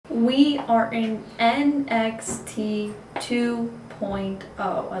we are in NXT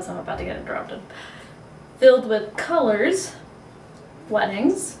 2.0, as I'm about to get interrupted. Filled with colors,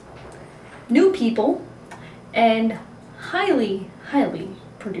 weddings, new people, and highly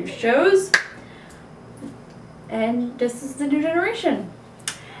produced shows. And this is the new generation.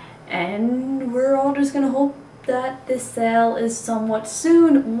 And we're all just gonna hope that this sale is somewhat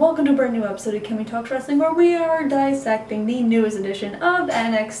soon. Welcome to a brand new episode of Kimmy Talks Wrestling, where we are dissecting the newest edition of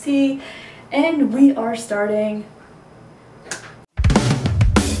NXT, and we are starting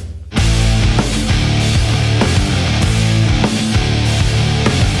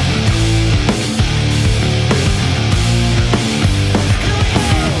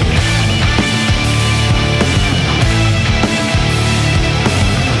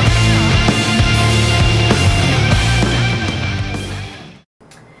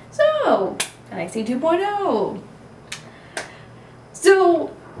NXT 2.0.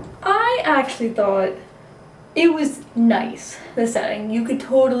 So I actually thought it was nice, the setting. You could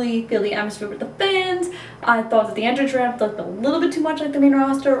totally feel the atmosphere with the fans. I thought that the entrance ramp looked a little bit too much like the main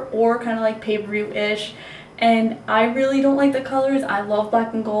roster, or kind of like pay-per-view-ish. And I really don't like the colors. I love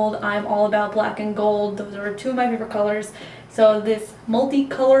black and gold. I'm all about black and gold. Those are two of my favorite colors. So this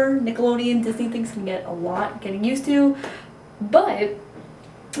multicolor Nickelodeon Disney things can get a lot getting used to. But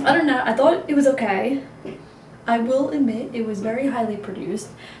other than that, I thought it was okay. I will admit it was very highly produced.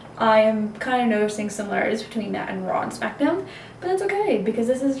 I am kind of noticing similarities between that and Raw and SmackDown, but that's okay because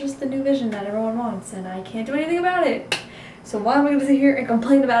this is just the new vision that everyone wants and I can't do anything about it. So why am I going to sit here and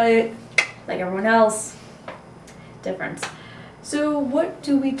complain about it like everyone else? Difference. So what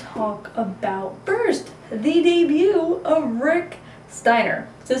do we talk about first? The debut of Rick Steiner.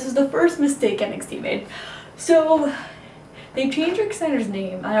 This is the first mistake NXT made. So they changed Rick Steiner's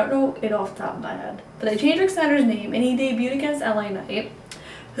name. I don't know it off the top of my head. But they changed Rick Steiner's name and he debuted against LA Knight,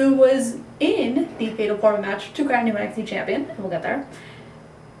 who was in the Fatal 4-Way match to crown new NXT champion, and we'll get there.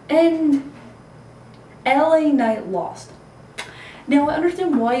 And LA Knight lost. Now I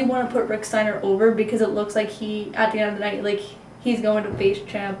understand why you want to put Rick Steiner over, because it looks like he, at the end of the night, like he's going to face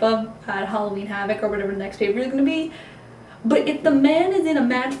Ciampa at Halloween Havoc or whatever the next pay-per-view is going to be. But if the man is in a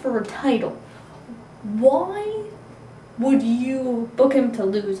match for a title, why would you book him to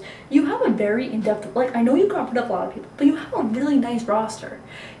lose? You have a very in-depth, like, I know you offered up a lot of people, but you have a really nice roster.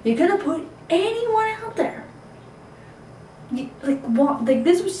 You could have put anyone out there. Like, what? Like,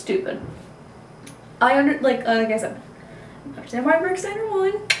 this was stupid. Like I said, I understand why Rick Steiner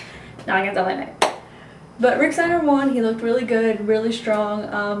won. Not against LA Knight. But Rick Steiner won. He looked really good, really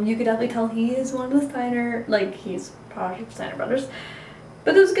strong. You could definitely tell he is one of the Steiner, like, he's probably Steiner brothers.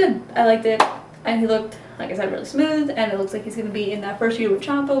 But it was good. I liked it. And he looked, like I said, really smooth, and it looks like he's going to be in that first feud with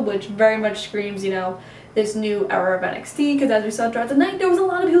Ciampa, which very much screams, you know, this new era of NXT, because as we saw throughout the night, there was a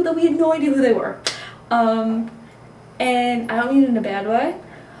lot of people that we had no idea who they were. And I don't mean it in a bad way,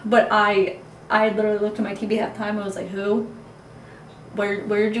 but I literally looked at my TV half time, I was like, who?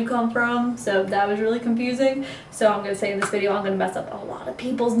 Where'd you come from? So that was really confusing. So I'm going to say in this video, I'm going to mess up a lot of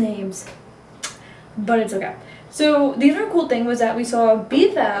people's names. But it's okay. So the other cool thing was that we saw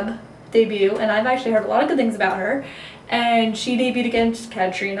B-Fab debut, and I've actually heard a lot of good things about her, and she debuted against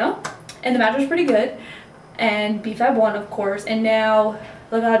Katrina, and the match was pretty good, and B-Fab won, of course, and now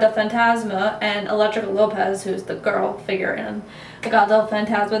Legado del Fantasma and Electrica Lopez, who's the girl figure in Legado del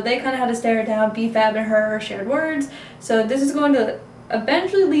Fantasma, they kind of had to stare down. B-Fab and her shared words, so this is going to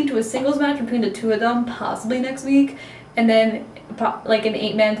eventually lead to a singles match between the two of them, possibly next week, and then like an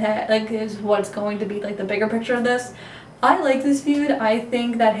 8-man tag, like, is what's going to be like the bigger picture of this. I like this feud. I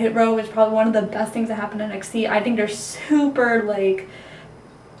think that Hit Row is probably one of the best things that happened in NXT. I think they're super, like,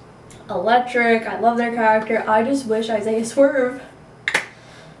 electric. I love their character. I just wish Isaiah Swerve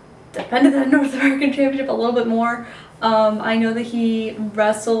defended that North American Championship a little bit more. I know that he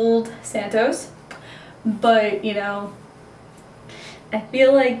wrestled Santos, but, you know, I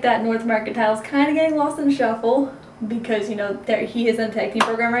feel like that North American title is kind of getting lost in the shuffle because, you know, he is in a tag team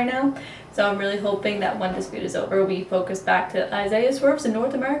program right now. So I'm really hoping that when this feud is over, we focus back to Isaiah Swerve's a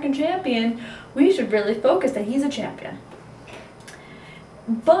North American champion. We should really focus that he's a champion.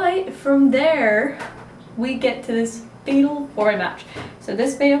 But from there, we get to this Fatal 4-Way match. So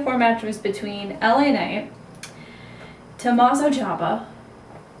this Fatal 4-Way match was between LA Knight, Tommaso Ciampa,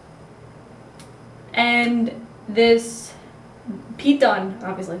 and this Pete Dunne,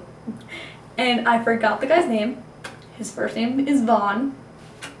 obviously. And I forgot the guy's name. His first name is Vaughn.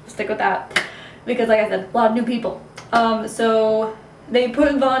 Stick with that because, like I said, a lot of new people. So they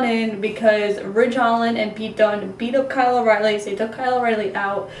put Vaughn in because Ridge Holland and Pete Dunne beat up Kyle O'Reilly, so they took Kyle O'Reilly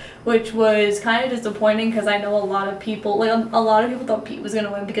out, which was kind of disappointing because I know a lot of people thought Pete was going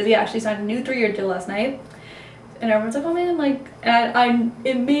to win because he actually signed a new 3-year deal last night. And everyone's like, oh man, like, and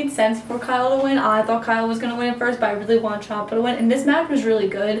it made sense for Kyle to win. I thought Kyle was going to win at first, but I really want Ciampa to win. And this match was really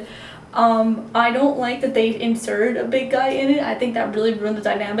good. I don't like that they inserted a big guy in it. I think that really ruined the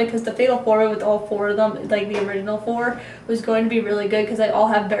dynamic because the Fatal 4-Way with all 4 of them, like the original 4, was going to be really good because they all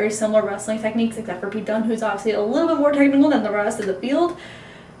have very similar wrestling techniques except for Pete Dunne, who's obviously a little bit more technical than the rest of the field.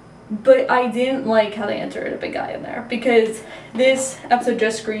 But I didn't like how they inserted a big guy in there because this episode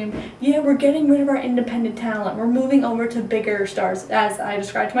just screamed, yeah, we're getting rid of our independent talent. We're moving over to bigger stars, as I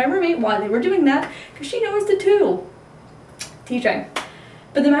described to my roommate why they were doing that, because she knows the two. Teaching.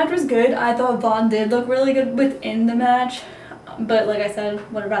 But the match was good. I thought Vaughn did look really good within the match. But like I said,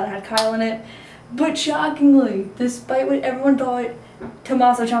 would have rather had Kyle in it. But shockingly, despite what everyone thought,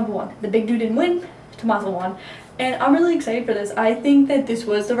 Tommaso Ciampa won. The big dude didn't win. Tommaso won. And I'm really excited for this. I think that this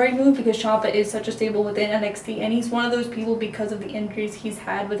was the right move because Ciampa is such a staple within NXT. And he's one of those people, because of the injuries he's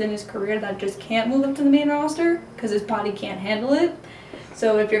had within his career, that just can't move up to the main roster because his body can't handle it.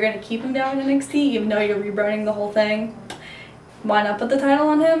 So if you're going to keep him down in NXT, even though you're rebranding the whole thing, why not put the title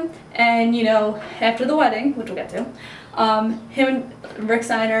on him? And, you know, after the wedding, which we'll get to, him and Rick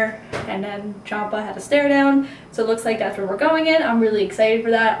Steiner and then Ciampa had a stare down. So it looks like that's where we're going in. I'm really excited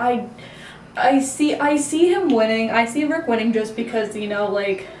for that. I see him winning. I see Rick winning just because, you know,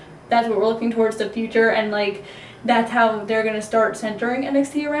 like, that's what we're looking towards the future, and like that's how they're going to start centering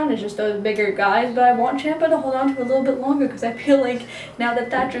NXT around, is just those bigger guys. But I want Ciampa to hold on to a little bit longer because I feel like now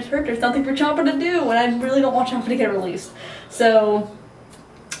that Thatcher's hurt, there's nothing for Ciampa to do, and I really don't want Ciampa to get released. So,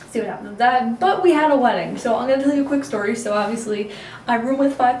 see what happens with that. But we had a wedding, so I'm going to tell you a quick story. So obviously, I room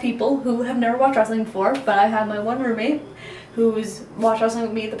with 5 people who have never watched wrestling before, but I had my one roommate who's watched wrestling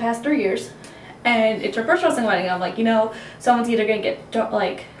with me the past 3 years. And it's her first wrestling wedding. I'm like, you know, someone's either going to get,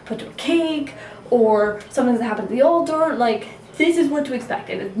 like, put to a cake, or something's going to happen at the altar. Like, this is what to expect.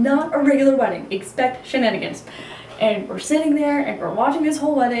 It is not a regular wedding. Expect shenanigans. And we're sitting there, and we're watching this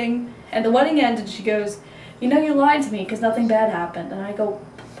whole wedding, and the wedding ends, and she goes, you know, you lied to me because nothing bad happened. And I go,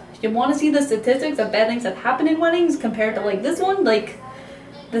 you want to see the statistics of bad things that happen in weddings compared to, like, this one? Like,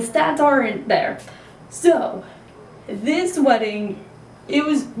 the stats aren't there. So, this wedding, it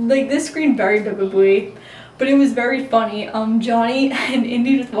was, like, this screened very WWE, but it was very funny. Johnny and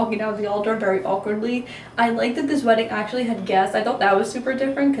Indy just walking down the altar very awkwardly. I like that this wedding actually had guests. I thought that was super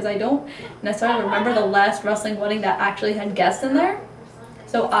different because I don't necessarily remember the last wrestling wedding that actually had guests in there.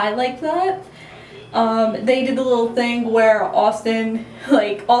 So I like that. They did the little thing where Austin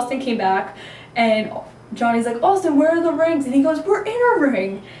came back and Johnny's like, Austin, where are the rings? And he goes, we're in a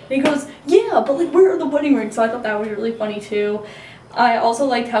ring. And he goes, yeah, but like, where are the wedding rings? So I thought that was really funny too. I also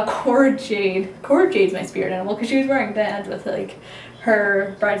liked how Cora Jade's my spirit animal because she was wearing bands with like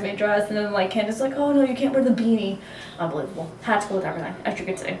her bridesmaid dress, and then like Candace's like, oh no, you can't wear the beanie. Unbelievable. Had to go with everything, as you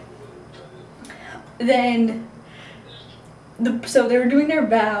could see. Then, so they were doing their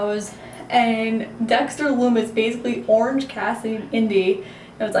vows, and Dexter Lumis basically Orange Cassidy Indy.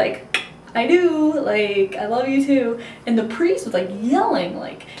 It was like, I do, like, I love you too. And the priest was like yelling,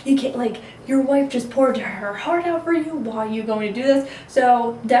 like, you can't, like, your wife just poured her heart out for you, why are you going to do this?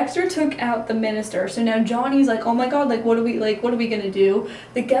 So Dexter took out the minister. So now Johnny's like, oh my god, like, what are we gonna do?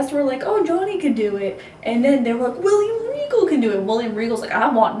 The guests were like, oh, Johnny could do it. And then they were like, William Regal can do it. William Regal's like, I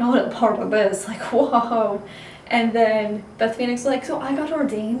want no part of this. Like, whoa. And then Beth Phoenix was like, so I got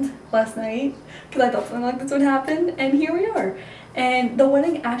ordained last night because I thought something like this would happen, and here we are. And the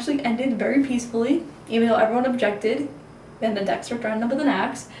wedding actually ended very peacefully, even though everyone objected, and then Dexter threatened them with an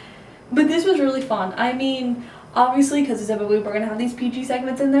axe. But this was really fun. I mean, obviously, because it's WWE, we're going to have these PG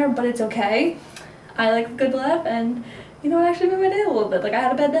segments in there, but it's okay. I like a good laugh, and, you know, it actually made my day a little bit. Like, I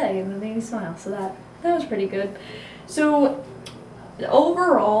had a bad day, and it made me smile, so that was pretty good. So,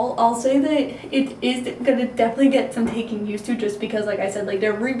 overall, I'll say that it is going to definitely get some taking used to, just because, like I said, like,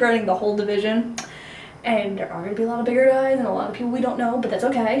 they're rebranding the whole division. And there are going to be a lot of bigger guys and a lot of people we don't know, but that's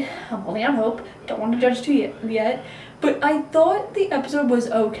okay. I'm holding out hope. Don't want to judge too yet. But I thought the episode was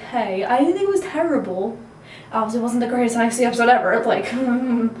okay. I didn't think it was terrible. Obviously, it wasn't the greatest NXT episode ever. Like,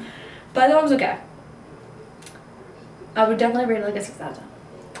 but I thought it was okay. I would definitely rate it like a 6 out of 10.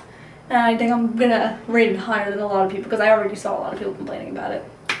 And I think I'm going to rate it higher than a lot of people because I already saw a lot of people complaining about it.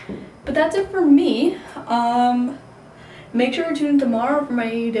 But that's it for me. Make sure to tune in tomorrow for my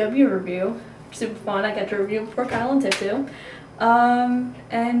AEW review. Super fun. I got to review before Kyle and Tiff.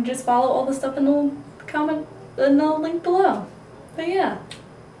 And just follow all the stuff in the comment in the link below. But yeah,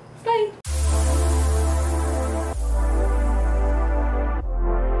 bye.